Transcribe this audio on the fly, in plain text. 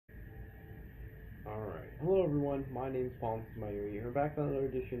Alright, hello everyone, my name is PauLInstaMyooin. We're back on another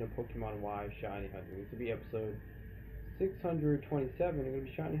edition of Pokemon Y Shiny Hunting. This will be episode 627. I'm going to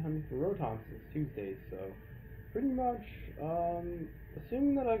be shiny hunting for Rotom since Tuesday, so pretty much,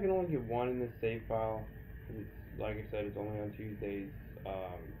 assuming that I can only get one in this save file, because it's, like I said, it's only on Tuesdays,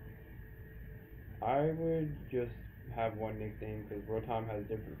 I would just have one nickname, because Rotom has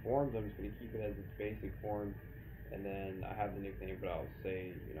different forms. I'm just going to keep it as its basic form, and then I have the nickname, but I'll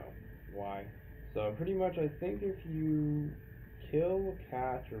say, why. So pretty much, I think if you kill,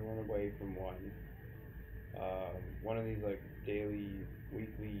 catch, or run away from one of these like daily,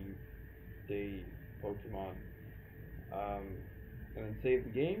 weekly, day Pokemon, um, and then save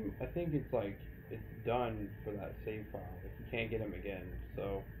the game, I think it's done for that save file. Like you can't get them again.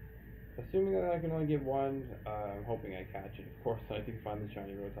 So assuming that I can only get one, I'm hoping I catch it. Of course, I do find the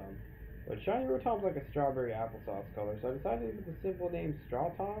shiny Rotom. But shiny Rotom's like a strawberry applesauce color, so I decided to give it the simple name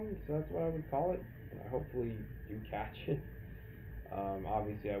Strawtom, so that's what I would call it. And I hopefully do catch it.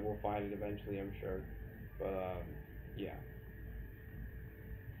 Obviously, I will find it eventually, I'm sure. But, yeah.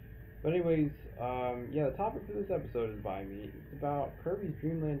 But anyways, yeah, the topic for this episode is by me. It's about Kirby's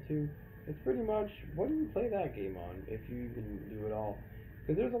Dreamland 2. It's pretty much, what do you play that game on, if you even do it all?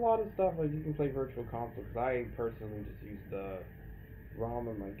 Because there's a lot of stuff, like you can play Virtual Console, because I personally just use the ROM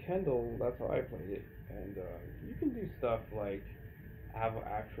on my Kindle, that's how I played it. And you can do stuff like have an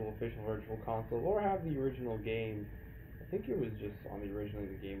actual official Virtual Console, or have the original game. I think it was just on originally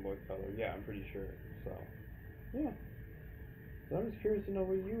the Game Boy Color. Yeah, I'm pretty sure. So, yeah. So I'm just curious to know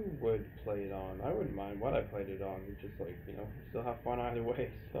what you would play it on. I wouldn't mind what I played it on. It's just like, still have fun either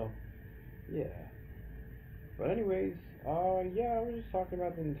way. So, yeah. But anyways, yeah, I was just talking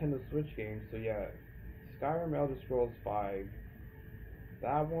about the Nintendo Switch games. So yeah, Skyrim, Elder Scrolls 5,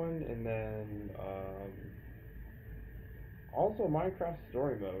 that one, and then also Minecraft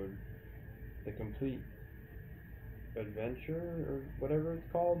Story Mode, the complete adventure or whatever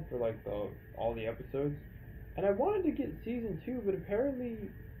it's called for like all the episodes. And I wanted to get season 2, but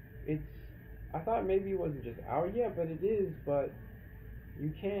apparently it's I thought maybe it wasn't just out yet, but it is, but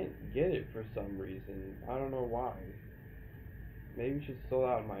you can't get it for some reason. I don't know why. Maybe it's just sold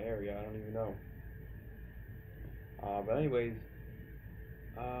out in my area, I don't even know. But anyways,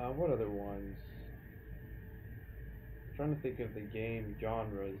 what other ones? I'm trying to think of the game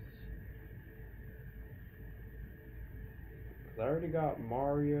genres. Cause I already got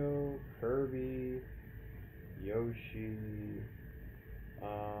Mario, Kirby, Yoshi,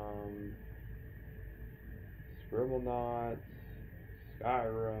 Scribblenauts,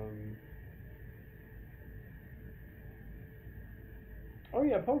 Skyrim. Oh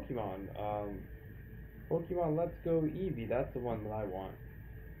yeah, Pokemon. Pokemon Let's Go Eevee. That's the one that I want.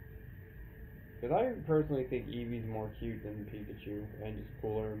 Because I personally think Eevee's more cute than Pikachu, and just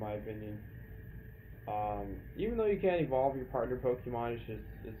cooler in my opinion. Even though you can't evolve your partner Pokemon, it's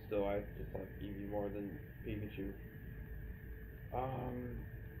still, I just like Eevee more than Pikachu.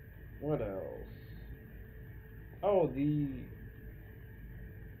 What else? Oh,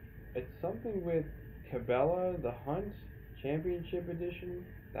 it's something with Cabela, the Hunt Championship Edition.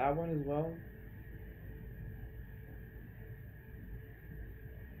 That one as well.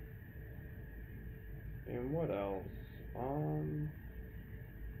 And what else?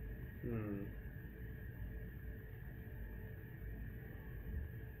 Hmm.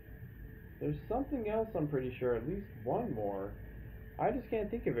 There's something else I'm pretty sure, at least one more. I just can't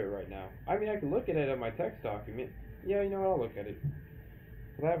think of it right now. I mean, I can look at it on my text document. Yeah, you know what, I'll look at it.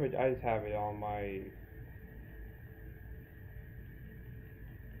 Cause I just have it on my...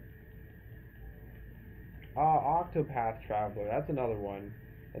 Octopath Traveler, that's another one.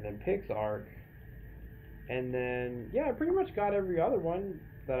 And then PixArk. And then, yeah, I pretty much got every other one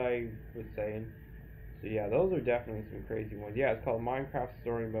that I was saying. So yeah, those are definitely some crazy ones. Yeah, it's called Minecraft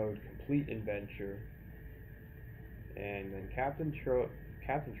Story Mode Complete Adventure. And then Captain Toad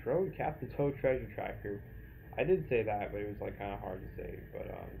Treasure Tracker. I did say that, but it was like kind of hard to say. But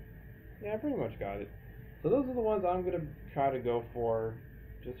yeah, I pretty much got it. So those are the ones I'm gonna try to go for,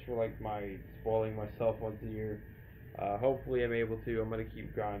 just for like my spoiling myself once a year. Hopefully I'm able to. I'm gonna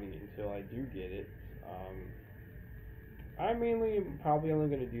keep grinding until I do get it. I mainly am probably only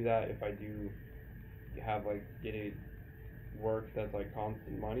gonna do that if I do have like get a work that's like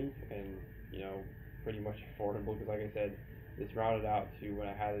constant money and pretty much affordable. Because like I said, this rounded out to when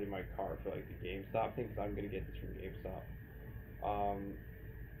I had it in my car for like the GameStop thing. Because I'm gonna get this from GameStop.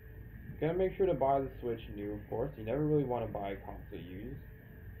 Gonna make sure to buy the Switch new, of course. You never really want to buy a console used.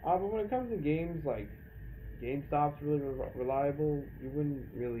 But when it comes to games, like GameStop's really reliable. You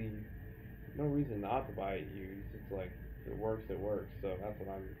wouldn't really no reason not to buy it used. It's like if it works, it works. So that's what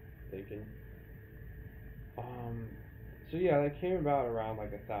I'm thinking. Um, so yeah, that came about around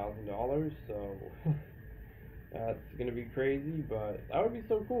like $1,000. So that's gonna be crazy, but that would be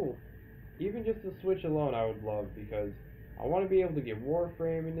so cool. Even just the Switch alone, I would love because I want to be able to get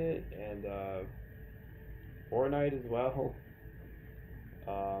Warframe in it and Fortnite as well.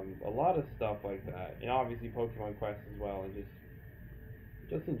 A lot of stuff like that, and obviously Pokemon Quest as well, and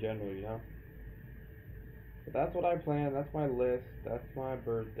just in general, you know. But that's what I plan. That's my list. That's my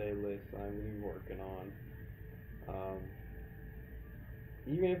birthday list I'm gonna be working on. Um,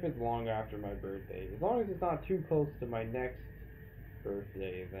 Even if it's long after my birthday, as long as it's not too close to my next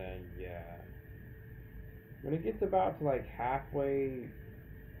birthday, then yeah. When it gets about to like halfway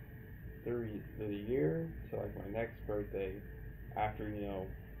through the year to like my next birthday, after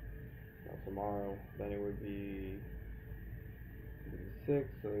tomorrow, then it would be the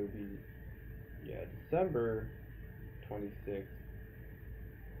 6th, so it would be December 26th.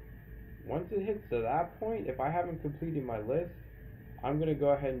 Once it hits to that point, if I haven't completed my list, I'm gonna go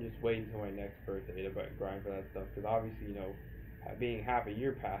ahead and just wait until my next birthday to grind for that stuff. Because obviously, being half a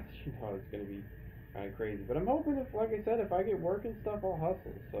year past, it's gonna be kind of crazy. But I'm hoping, if, like I said, if I get work and stuff, I'll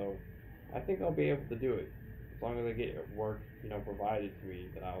hustle. So I think I'll be able to do it as long as I get work, provided to me.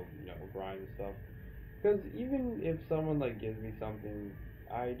 That I'll, grind and stuff. Because even if someone like gives me something,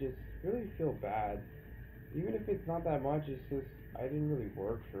 I just really feel bad. Even if it's not that much, it's just I didn't really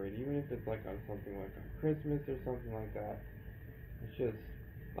work for it. Even if it's like on something like on Christmas or something like that, it's just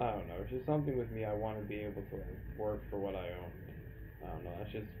I don't know. It's just something with me. I want to be able to like work for what I own. I don't know.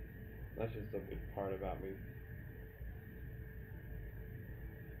 That's just a big part about me.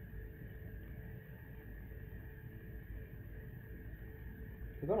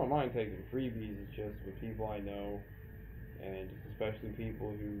 Because I don't mind taking freebies. It's just with people I know, and just especially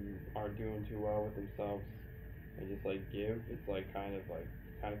people who aren't doing too well with themselves, and just like give. It's like kind of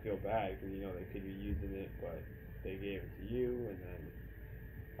feel bad because they could be using it, but they gave it to you, and then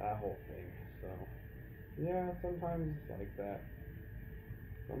that whole thing. So yeah, sometimes it's like that.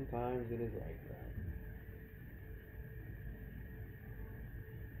 Sometimes it is like that.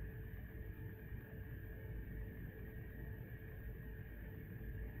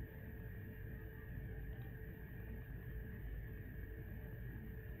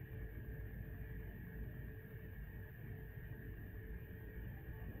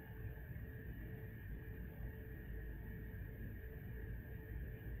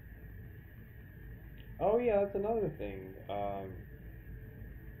 Oh yeah, that's another thing.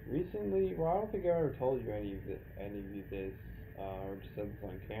 Recently, well, I don't think I ever told you any of you this, or just said this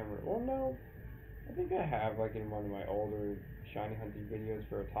on camera. Well, no, I think I have, like in one of my older shiny hunting videos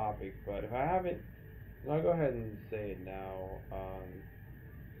for a topic. But if I haven't, then I'll go ahead and say it now.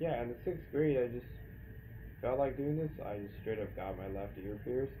 Yeah, in the 6th grade, I just felt like doing this. I just straight up got my left ear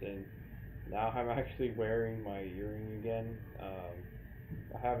pierced, and now I'm actually wearing my earring again.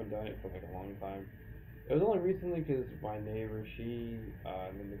 I haven't done it for like a long time. It was only recently because my neighbor,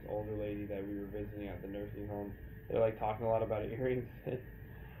 and then this older lady that we were visiting at the nursing home, they're like talking a lot about earrings.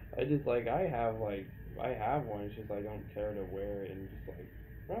 I just I have one. It's just I don't care to wear it, and just like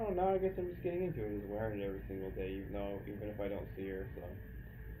I don't know. I guess I'm just getting into it, just wearing it every single day, even if I don't see her. So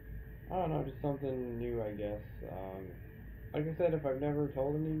I don't know, just something new, I guess. Like I said, if I've never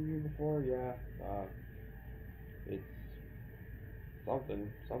told any of you before, yeah, it's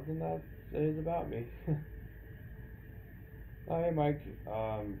something that is about me. Oh, hey, Mike.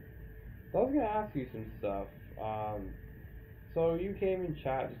 So I was gonna ask you some stuff. So you came in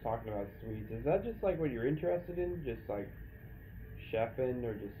chat just talking about sweets. Is that just like what you're interested in? Just like chefing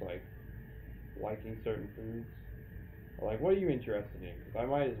or just like liking certain foods? Or like what are you interested in? 'Cause I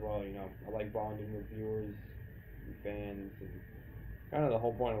might as well, I like bonding with viewers and fans and kind of the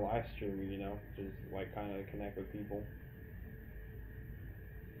whole point of live streaming, just like kind of connect with people.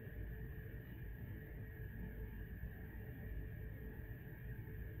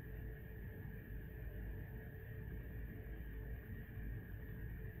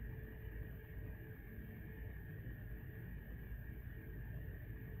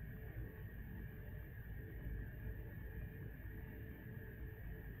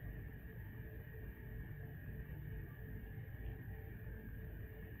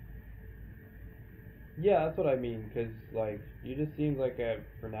 Yeah, that's what I mean. Cause like you just seems like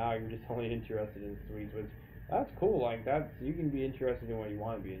for now you're just only interested in sweets, which that's cool. Like that's you can be interested in what you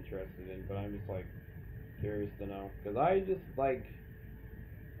want to be interested in, but I'm just like curious to know. Cause I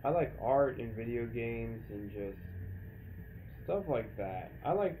like art and video games and just stuff like that.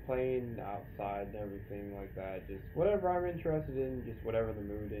 I like playing outside and everything like that. Just whatever I'm interested in, just whatever the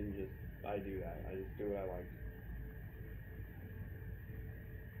mood in, just I do that. I just do what I like.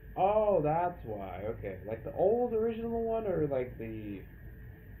 Oh, that's why. Okay, like the old original one, or like the.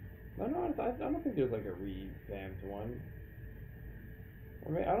 No, no, I don't think there's like a revamped one. I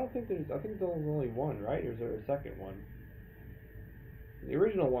mean, I don't think there's. I think there's only one, right? Or is there a second one? The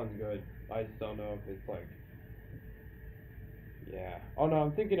original one's good. I just don't know if it's like. Yeah. Oh no,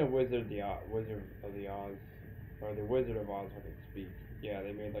 I'm thinking of Wizard of the Oz, or the Wizard of Oz, if I can speak. Yeah,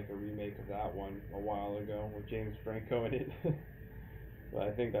 they made like a remake of that one a while ago with James Franco in it. But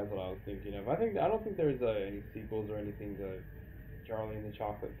I think that's what I was thinking of. I don't think there's any sequels or anything to Charlie and the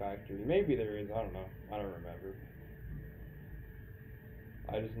Chocolate Factory. Maybe there is. I don't know. I don't remember.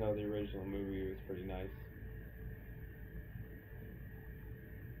 I just know the original movie was pretty nice.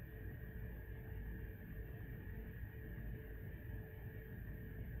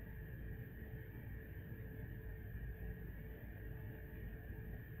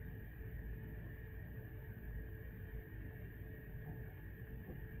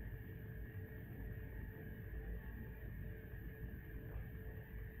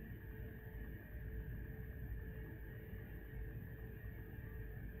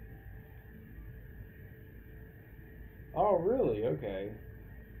 Oh, really? Okay.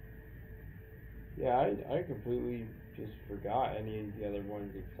 Yeah, I completely just forgot any of the other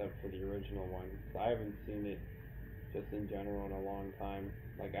ones except for the original one. 'Cause I haven't seen it just in general in a long time.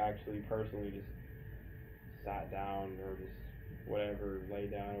 Like actually personally just sat down or just whatever, lay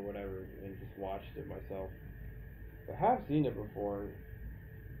down or whatever and just watched it myself. I have seen it before.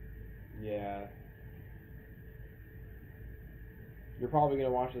 Yeah. You're probably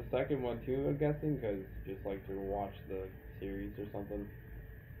gonna watch the second one too, I'm guessing, because just like to watch the series or something.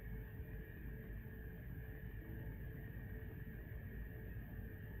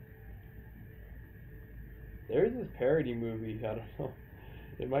 There's this parody movie. I don't know.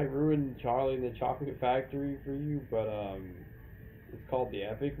 It might ruin Charlie and the Chocolate Factory for you, but it's called The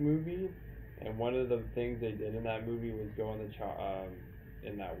Epic Movie, and one of the things they did in that movie was go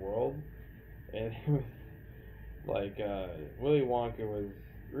in that world, and it was like Willy Wonka was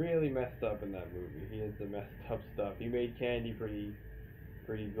really messed up in that movie. He has the messed up stuff. He made candy pretty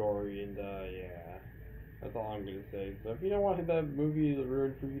gory, and yeah, that's all I'm gonna say. So if you don't want that movie to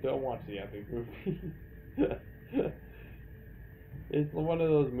ruin for you, don't watch The Epic Movie. It's one of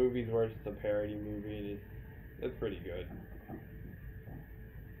those movies where it's just a parody movie, and it's pretty good.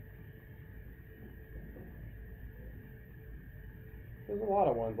 There's a lot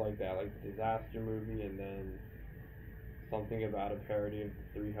of ones like that, like the Disaster movie, and then something about a parody of the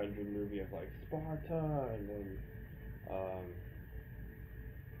 300 movie of like Sparta, and then um,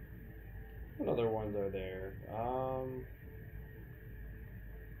 what other ones are there?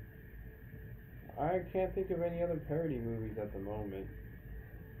 I can't think of any other parody movies at the moment.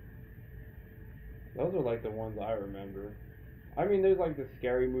 Those are like the ones I remember. I mean, there's like the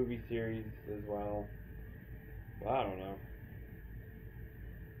Scary Movie series as well. But I don't know.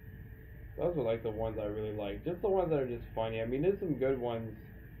 Those are like the ones I really like. Just the ones that are just funny. I mean, there's some good ones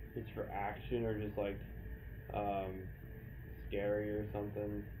just for action or just like um, scary or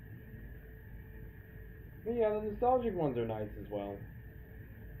something. But yeah, the nostalgic ones are nice as well.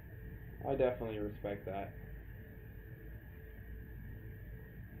 I definitely respect that.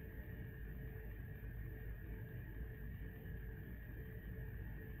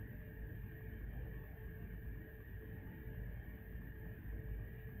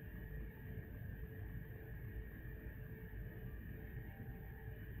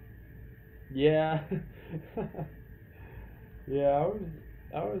 Yeah. Yeah,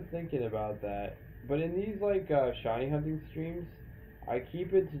 I was thinking about that. But in these like shiny hunting streams, I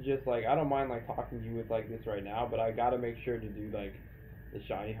keep it to just like I don't mind like talking to you with like this right now, but I gotta make sure to do like the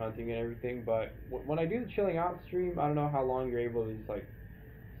shiny hunting and everything. But when I do the chilling out stream, I don't know how long you're able to just like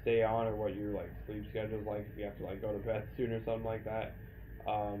stay on or what your like sleep schedule's like if you have to like go to bed soon or something like that.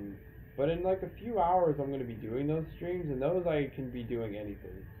 Um, but in like a few hours, I'm gonna be doing those streams, and those I can be doing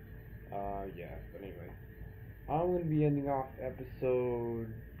anything. Yeah. But anyway. I'm going to be ending off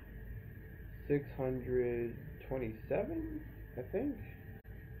episode 627, I think.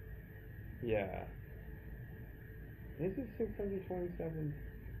 Yeah. Is it 627?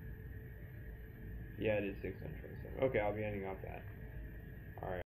 Yeah, it is 627. Okay, I'll be ending off that.